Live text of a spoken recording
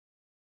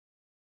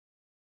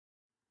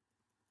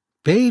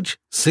Page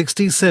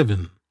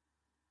 67.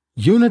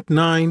 Unit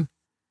 9,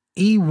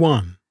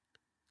 E1.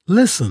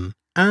 Listen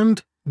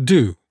and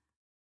do.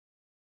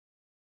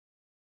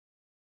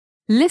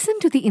 Listen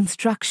to the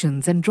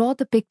instructions and draw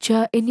the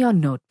picture in your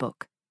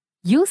notebook.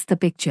 Use the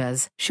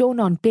pictures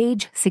shown on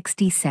page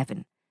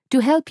 67 to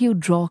help you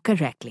draw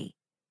correctly.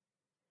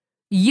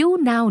 You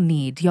now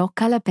need your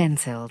color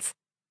pencils.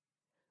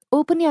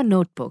 Open your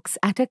notebooks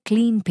at a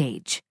clean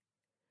page.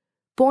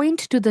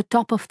 Point to the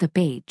top of the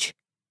page.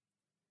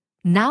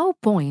 Now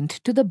point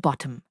to the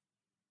bottom.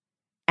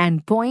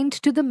 And point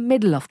to the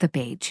middle of the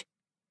page.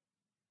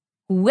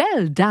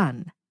 Well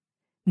done!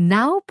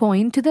 Now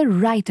point to the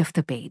right of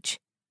the page.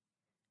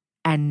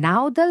 And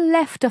now the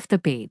left of the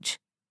page.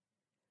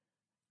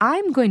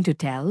 I'm going to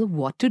tell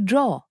what to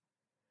draw.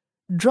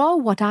 Draw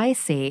what I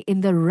say in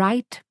the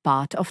right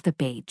part of the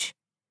page.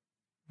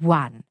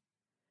 1.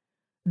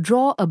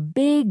 Draw a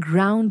big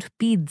round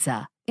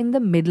pizza in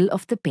the middle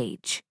of the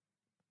page.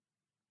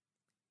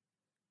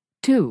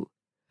 2.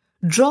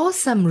 Draw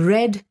some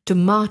red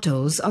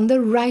tomatoes on the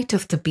right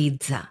of the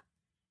pizza.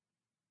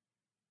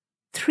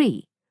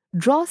 3.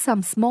 Draw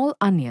some small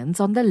onions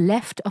on the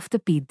left of the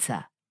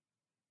pizza.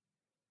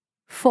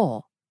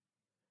 4.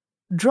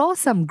 Draw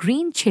some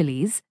green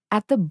chilies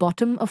at the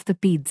bottom of the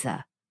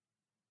pizza.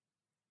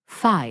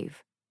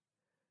 5.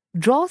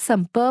 Draw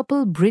some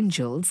purple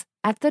brinjals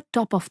at the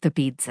top of the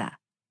pizza.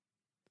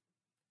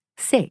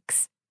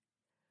 6.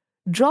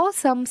 Draw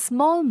some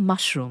small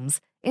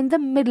mushrooms in the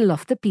middle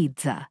of the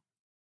pizza.